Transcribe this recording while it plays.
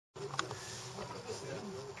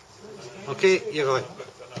Okay, you're on.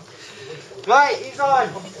 Right, he's on.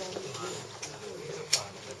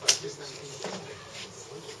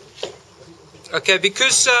 Okay,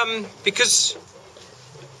 because of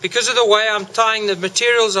the way I'm tying, the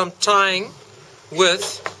materials I'm tying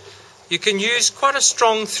with, you can use quite a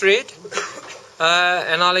strong thread,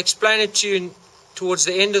 and I'll explain it to you towards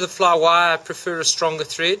the end of the fly why I prefer a stronger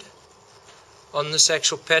thread on this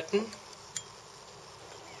actual pattern.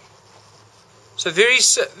 So very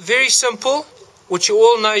simple. What you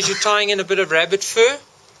all know is you're tying in a bit of rabbit fur.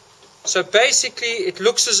 So basically it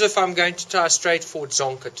looks as if I'm going to tie a straightforward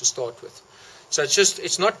zonka to start with. So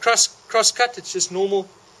it's not cross cut, it's just normal.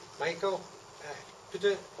 Michael, put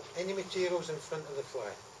any materials in front of the fly.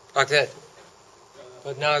 Like that.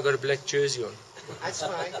 But now I've got a black jersey on. That's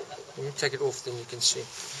fine. Let me take it off, then you can see.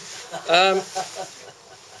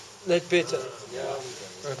 That better?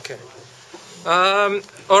 Okay.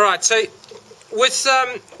 Alright, so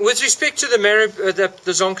with respect to the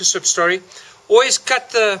zonka strip story, always cut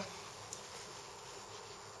the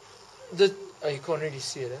oh, you can't really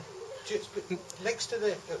see it, eh? Just next to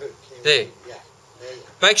the hook. There. Yeah. There you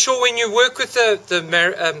go. Make sure when you work with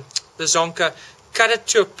the zonka, cut it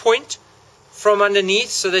to a point from underneath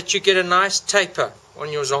so that you get a nice taper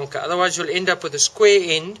on your zonka. Otherwise you'll end up with a square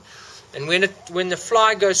end, and when the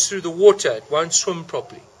fly goes through the water, it won't swim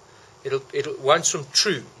properly. It won't swim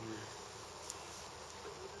true.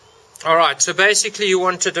 Alright, so basically you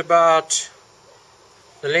want it about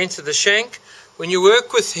the length of the shank. When you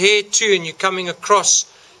work with hair too and you're coming across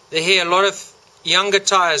the hair, a lot of younger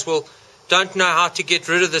tyers don't know how to get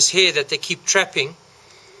rid of this hair that they keep trapping.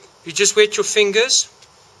 You just wet your fingers,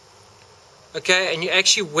 okay, and you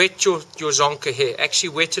actually wet your zonka hair. Actually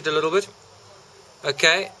wet it a little bit,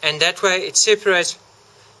 okay, and that way it separates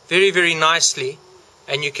very, very nicely,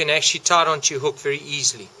 and you can actually tie it onto your hook very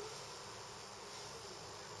easily.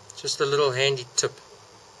 Just a little handy tip.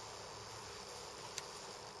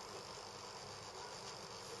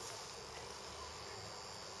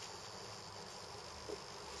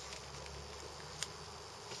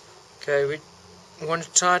 Okay, we want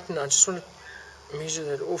to tighten. I just want to measure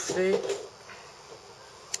that off there.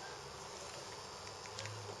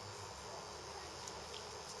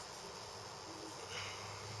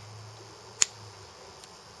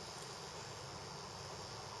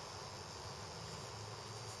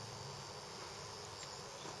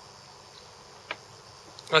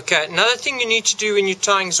 Okay, another thing you need to do when you're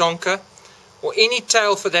tying zonka, or any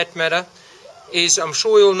tail for that matter, is, I'm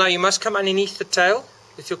sure you all know, you must come underneath the tail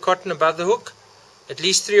with your cotton above the hook at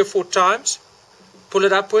least 3 or 4 times. Pull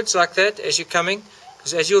it upwards like that as you're coming,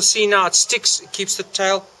 because as you'll see now, it sticks, it keeps the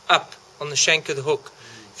tail up on the shank of the hook.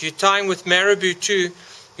 If you're tying with marabou too,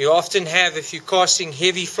 you often have, if you're casting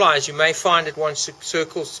heavy flies, you may find it wants to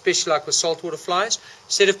circle, especially like with saltwater flies.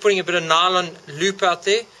 Instead of putting a bit of nylon loop out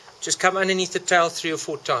there, just come underneath the tail 3 or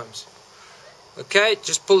 4 times. Okay,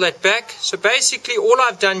 just pull that back. So basically all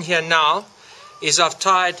I've done here now is I've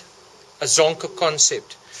tied a zonka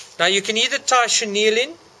concept. Now you can either tie chenille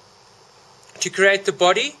in to create the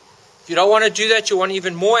body. If you don't want to do that, you want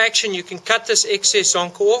even more action, you can cut this excess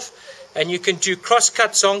zonka off, and you can do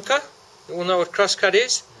cross-cut zonka. You all know what cross-cut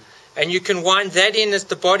is. And you can wind that in as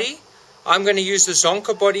the body. I'm going to use the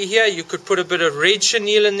zonka body here. You could put a bit of red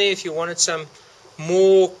chenille in there if you wanted some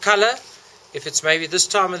more color, if it's maybe this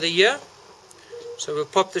time of the year. So we'll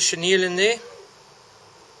pop the chenille in there.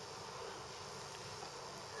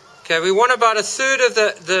 Okay, we want about 1/3 of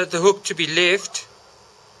the hook to be left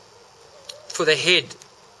for the head.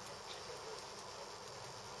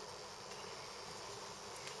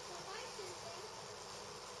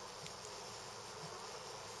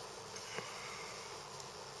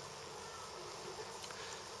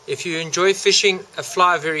 If you enjoy fishing a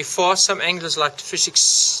fly very fast, some anglers like to fish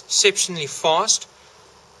exceptionally fast,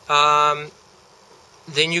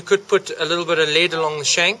 then you could put a little bit of lead along the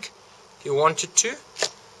shank if you wanted to.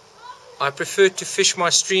 I prefer to fish my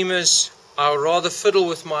streamers, I'll rather fiddle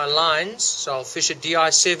with my lines, so I'll fish a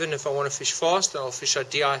DI7 if I want to fish fast, and I'll fish a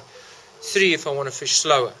DI3 if I want to fish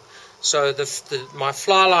slower. So my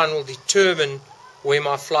fly line will determine where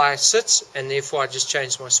my fly sits, and therefore I just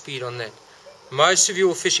change my speed on that. Most of you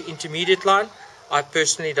will fish an intermediate line. I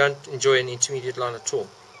personally don't enjoy an intermediate line at all.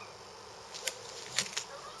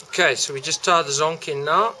 Okay, so we just tie the zonk in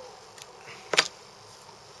now.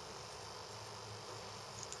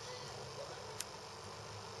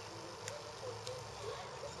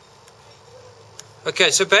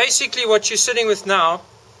 Okay, so basically what you're sitting with now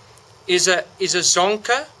is a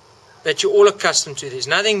zonka that you're all accustomed to. There's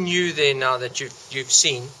nothing new there now that you've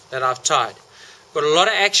seen that I've tied. Got a lot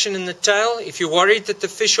of action in the tail. If you're worried that the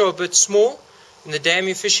fish are a bit small, in the dam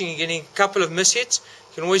you're fishing, you're getting a couple of mishits,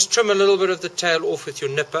 you can always trim a little bit of the tail off with your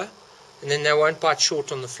nipper, and then they won't bite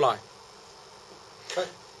short on the fly.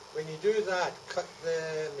 When you do that, cut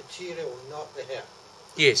the material, not the hair.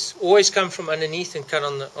 Yes, always come from underneath and cut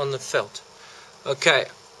on the felt. Okay,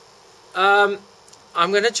 I'm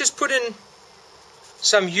going to just put in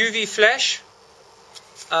some UV flash.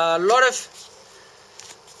 A lot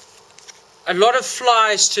of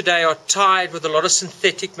flies today are tied with a lot of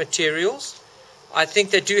synthetic materials. I think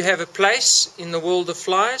they do have a place in the world of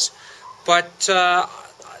flies, but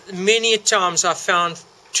many times I've found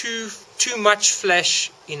too much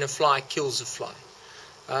flash in a fly kills a fly.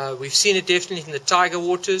 We've seen it definitely in the tiger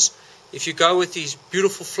waters. If you go with these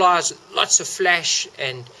beautiful flies, lots of flash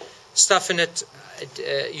and stuff in it,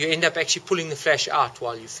 you end up actually pulling the flash out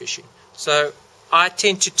while you're fishing. So I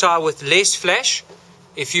tend to tie with less flash.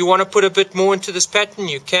 If you want to put a bit more into this pattern,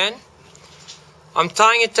 you can. I'm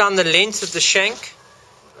tying it down the length of the shank,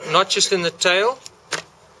 not just in the tail.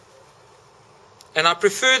 And I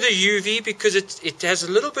prefer the UV because it has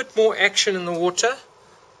a little bit more action in the water.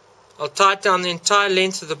 I'll tie it down the entire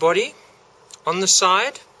length of the body on the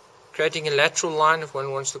side, creating a lateral line if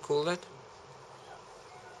one wants to call that.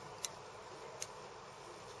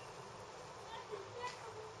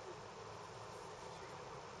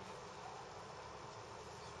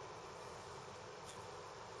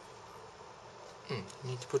 I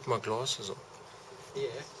need to put my glasses on. Yeah.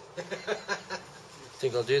 I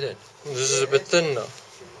think I'll do that. This is a bit thin now.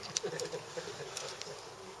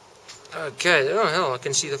 Okay, oh hell, I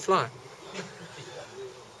can see the fly.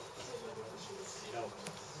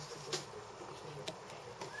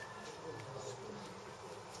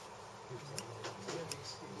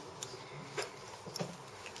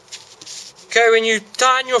 Okay, when you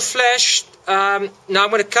tie in your flash, now I'm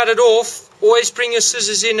going to cut it off. Always bring your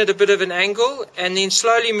scissors in at a bit of an angle and then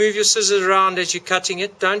slowly move your scissors around as you're cutting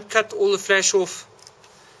it. Don't cut all the flash off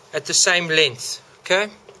at the same length,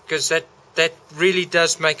 okay? Because that really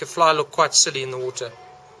does make a fly look quite silly in the water.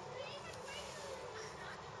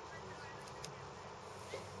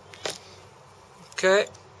 Okay.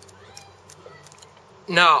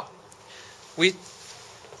 Now, you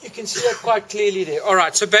can see that quite clearly there. All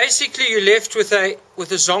right, so basically you're left with a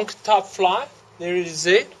zonk type fly. There it is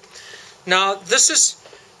there. Now this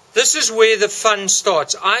is where the fun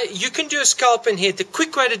starts. You can do a sculpin head. The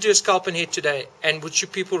quick way to do a sculpin head today, and which you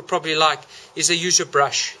people would probably like, is to use a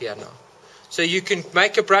brush here now. So you can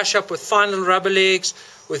make a brush up with fine little rubber legs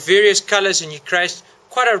with various colors, and you create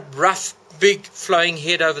quite a rough, big flowing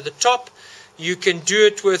head over the top. You can do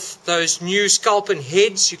it with those new sculpin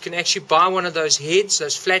heads. You can actually buy one of those heads,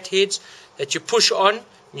 those flat heads that you push on, and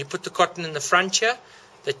you put the cotton in the front here.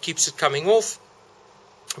 That keeps it coming off.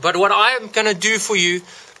 But what I am going to do for you,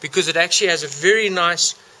 because it actually has a very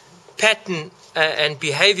nice pattern and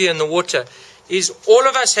behavior in the water, is all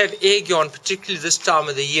of us have egg yarn, particularly this time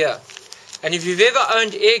of the year. And if you've ever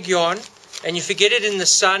owned egg yarn and you forget it in the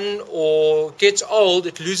sun or gets old,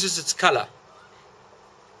 it loses its color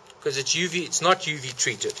because it's not UV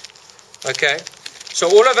treated. Okay, so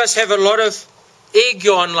all of us have a lot of egg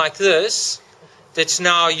yarn like this that's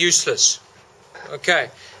now useless. Okay.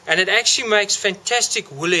 And it actually makes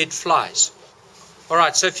fantastic wool-head flies.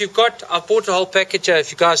 Alright, so if you've got, I've bought a whole package here.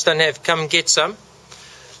 If you guys don't have, come and get some.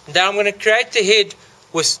 Now I'm going to create the head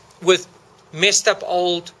with messed up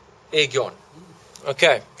old egg yarn.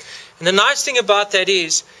 Okay. And the nice thing about that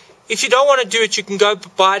is, if you don't want to do it, you can go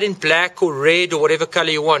buy it in black or red or whatever color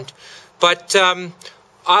you want. But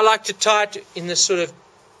I like to tie it in this sort of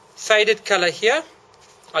faded color here.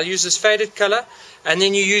 I'll use this faded color. And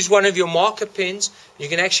then you use one of your marker pens. You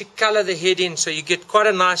can actually color the head in so you get quite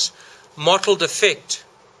a nice mottled effect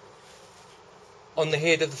on the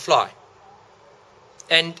head of the fly.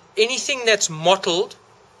 And anything that's mottled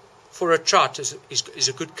for a trout is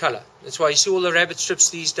a good color. That's why you see all the rabbit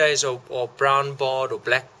strips these days are brown barred or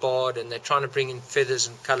black barred, and they're trying to bring in feathers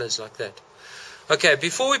and colors like that. Okay,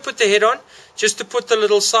 before we put the head on, just to put the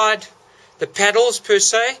little side, the paddles per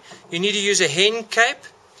se, you need to use a hen cape.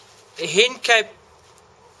 A hen cape,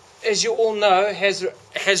 as you all know,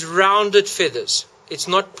 has rounded feathers. It's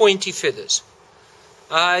not pointy feathers.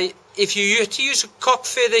 If you had to use a cock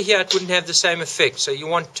feather here, it wouldn't have the same effect. So you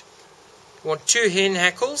want 2 hen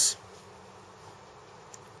hackles.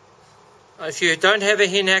 If you don't have a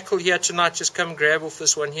hen hackle here tonight, just come grab off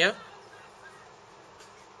this one here.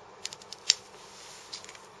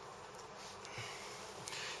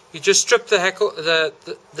 You just strip the hackle,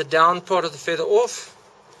 the down part of the feather off.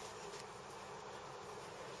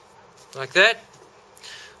 Like that.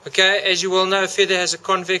 Okay, as you well know, a feather has a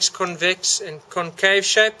convex, and concave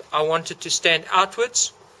shape. I want it to stand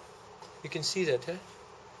outwards. You can see that, huh?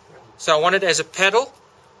 So I want it as a paddle.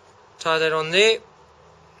 Tie that on there.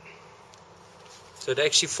 So it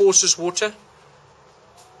actually forces water.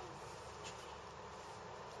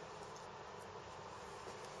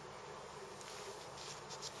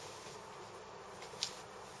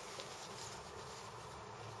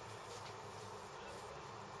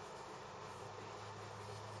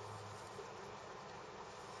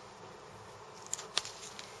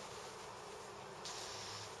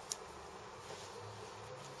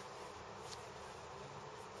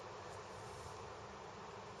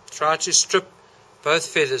 Try to strip both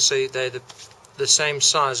feathers so they're the same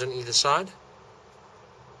size on either side.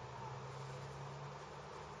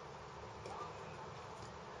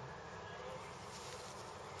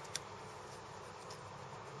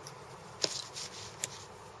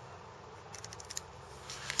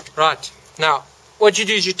 Right, now what you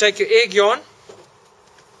do is you take your egg yarn,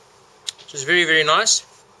 which is very, very nice.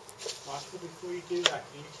 Michael, before you do that,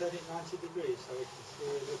 can you turn it 90 degrees so we can see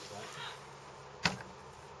what it looks like?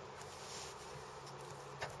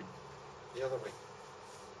 The other way.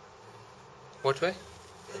 What way?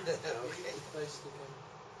 Okay.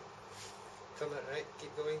 Turn it right.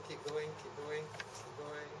 Keep going, keep going, keep going, keep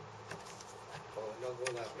going. Oh, no, go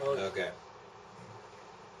that way. Okay.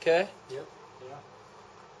 Okay, Yep. Yeah.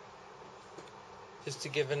 just to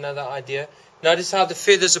give another idea. Notice how the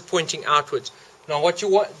feathers are pointing outwards. Now what you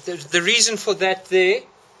want, the reason for that there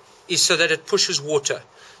is so that it pushes water.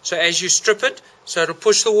 So as you strip it, so it'll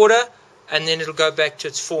push the water and then it'll go back to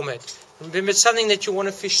its format. Remember, it's something that you want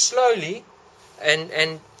to fish slowly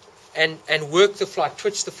and work the fly,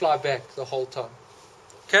 twitch the fly back the whole time.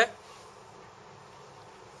 Okay?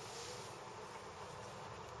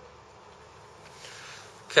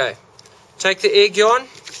 Okay. Take the egg yarn.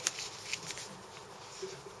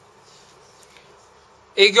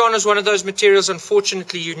 Egg yarn is one of those materials,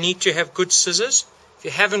 unfortunately, you need to have good scissors. If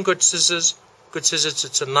you haven't got scissors,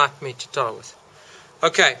 it's a nightmare to tie with.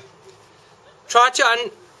 Okay. Try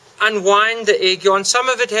to unwind the egg yarn. Some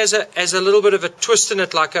of it has a little bit of a twist in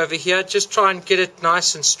it, like over here. Just try and get it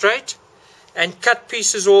nice and straight. And cut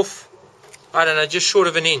pieces off, I don't know, just short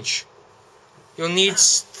of 1 inch. You'll need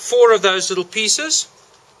 4 of those little pieces.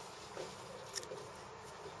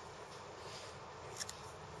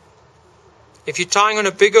 If you're tying on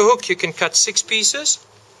a bigger hook, you can cut 6 pieces.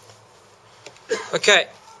 Okay,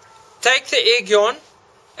 take the egg yarn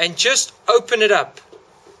and just open it up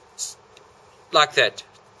like that,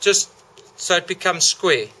 just so it becomes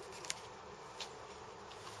square,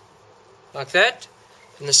 like that.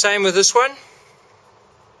 And the same with this one.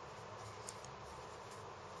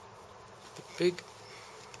 Big.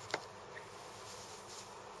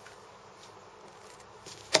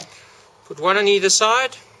 Put one on either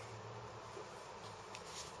side.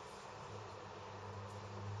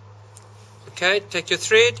 Okay, take your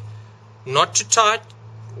thread, not too tight.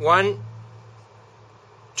 1,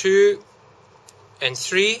 2, and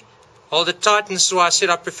 3. Hold it tight, and this is why I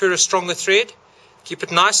said I prefer a stronger thread. Keep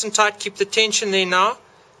it nice and tight, keep the tension there now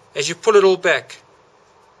as you pull it all back.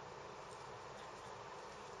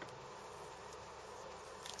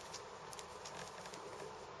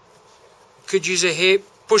 You could use a hair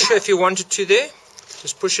pusher if you wanted to there.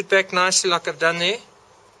 Just push it back nicely like I've done there.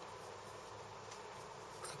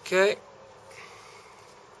 Okay.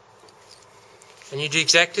 And you do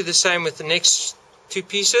exactly the same with the next 2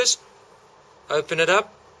 pieces. Open it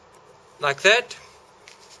up like that.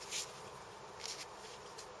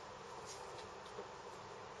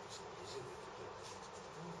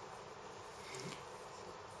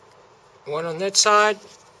 One on that side,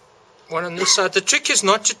 one on this side. The trick is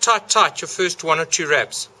not to tie tight your first 1 or 2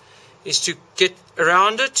 wraps. Is to get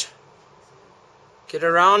around it,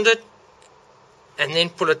 and then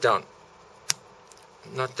pull it down.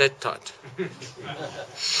 Not that tight.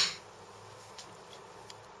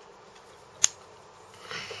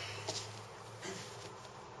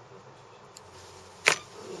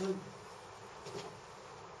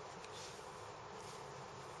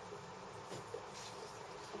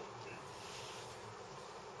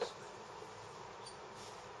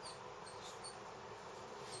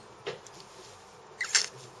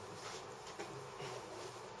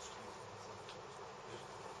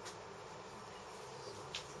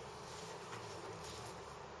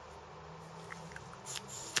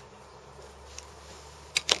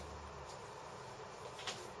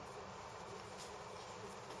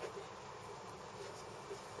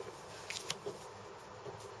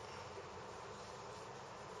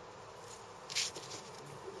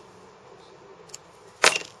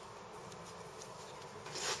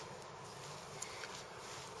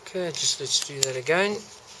 Okay, just let's do that again.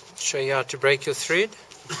 Show you how to break your thread.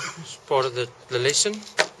 It's part of the lesson.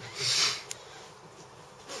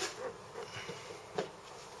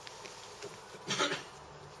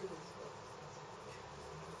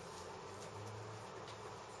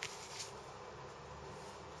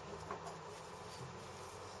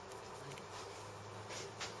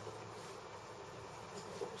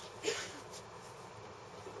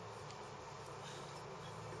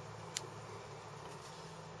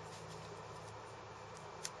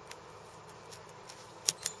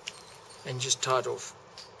 And just tie it off.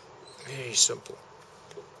 Very simple.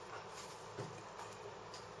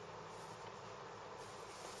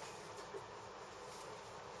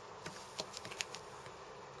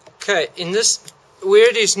 Okay, in this, where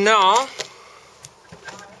it is now,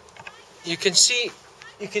 you can see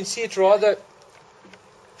it's rather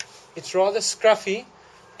scruffy,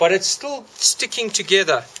 but it's still sticking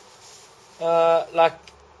together. Like,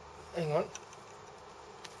 hang on.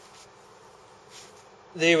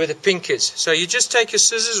 There where the pink is. So you just take your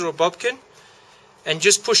scissors or a bobkin and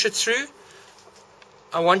just push it through.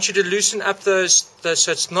 I want you to loosen up those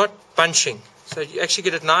so it's not bunching. So you actually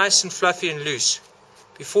get it nice and fluffy and loose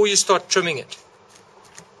before you start trimming it.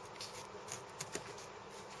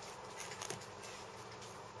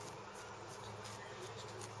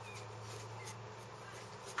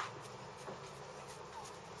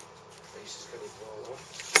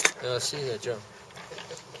 Yeah, I see that, Joe.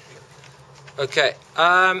 Okay,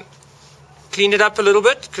 clean it up a little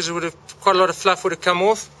bit because it would have quite a lot of fluff would have come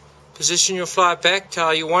off. Position your fly back to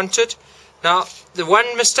how you want it. Now, the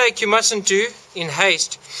one mistake you mustn't do in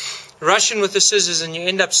haste, rush in with the scissors and you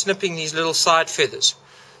end up snipping these little side feathers.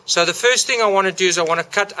 So the first thing I want to do is I want to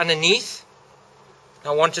cut underneath.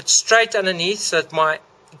 I want it straight underneath so that my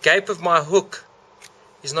gape of my hook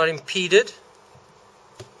is not impeded,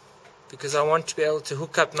 because I want to be able to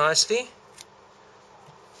hook up nicely.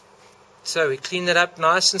 So we clean that up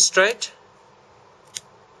nice and straight.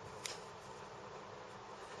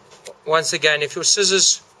 Once again, if your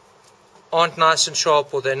scissors aren't nice and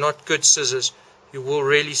sharp or they're not good scissors, you will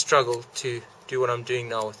really struggle to do what I'm doing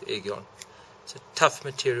now with egg yarn. It's a tough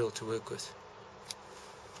material to work with.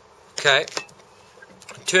 Okay,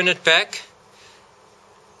 turn it back.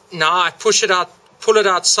 Now I push it out, pull it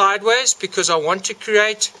out sideways because I want to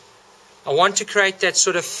create that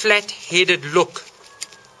sort of flat-headed look.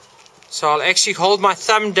 So I'll actually hold my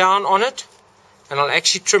thumb down on it and I'll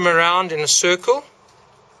actually trim around in a circle.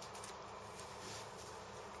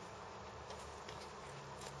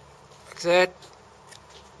 Like that.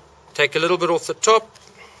 Take a little bit off the top.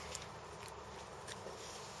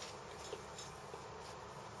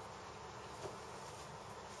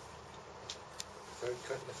 Don't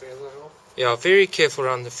cut the feather off. Yeah, very careful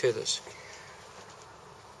around the feathers.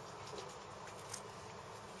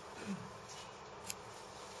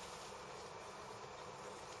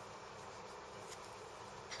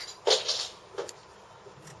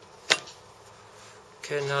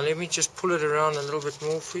 Okay, now let me just pull it around a little bit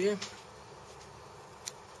more for you.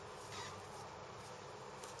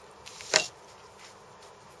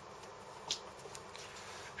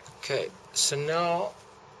 Okay, so now,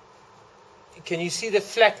 can you see the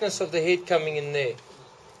flatness of the head coming in there?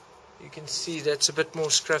 You can see that's a bit more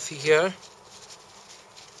scruffy here.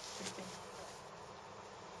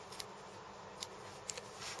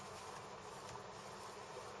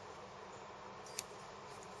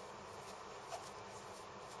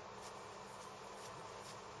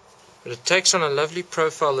 But it takes on a lovely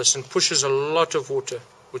profile this and pushes a lot of water,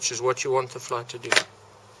 which is what you want the fly to do.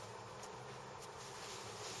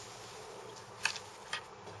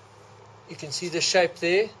 You can see the shape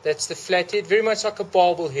there. That's the flat head, very much like a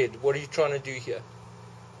barbel head. What are you trying to do here?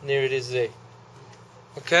 And there it is there.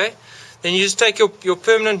 Okay? Then you just take your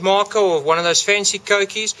permanent marker or one of those fancy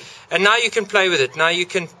kokies, and now you can play with it. Now you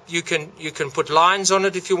can put lines on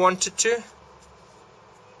it if you wanted to. You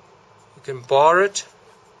can bar it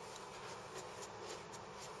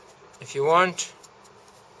if you want.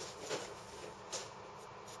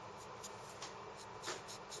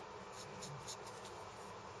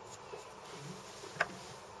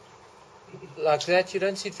 Like that. You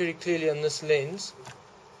don't see it very clearly on this lens.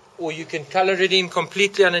 Or you can color it in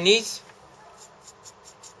completely underneath.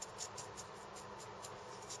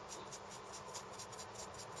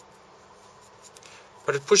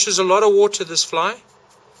 But it pushes a lot of water, this fly,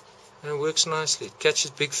 and it works nicely. It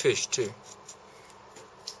catches big fish too.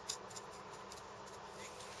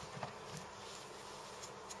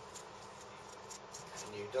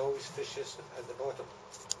 Always fishes at the bottom.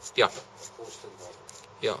 Yeah. Close to the bottom.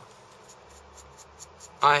 Yeah.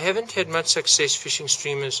 I haven't had much success fishing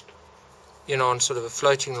streamers, you know, on sort of a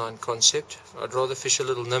floating line concept. I'd rather fish a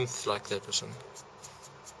little nymph like that or something.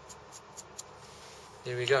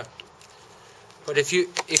 There we go. But if you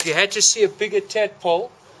had to see a bigger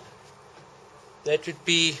tadpole, that would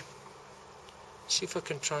be. See if I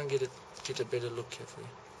can try and get a better look here for you.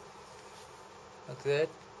 Like that.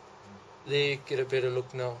 There, get a better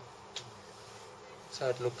look now. That's how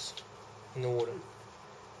it looks in the water.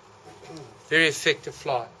 Very effective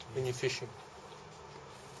fly when you're fishing.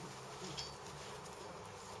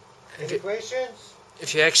 Any questions?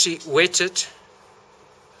 If you actually wet it,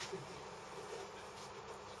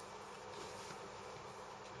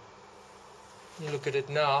 you look at it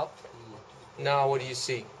now. Now what do you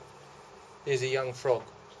see? There's a young frog.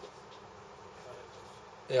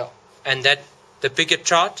 Yeah, and the bigger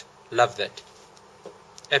trout love that.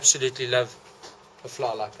 Absolutely love a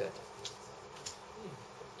fly like that.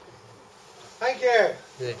 Thank you.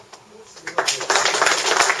 There.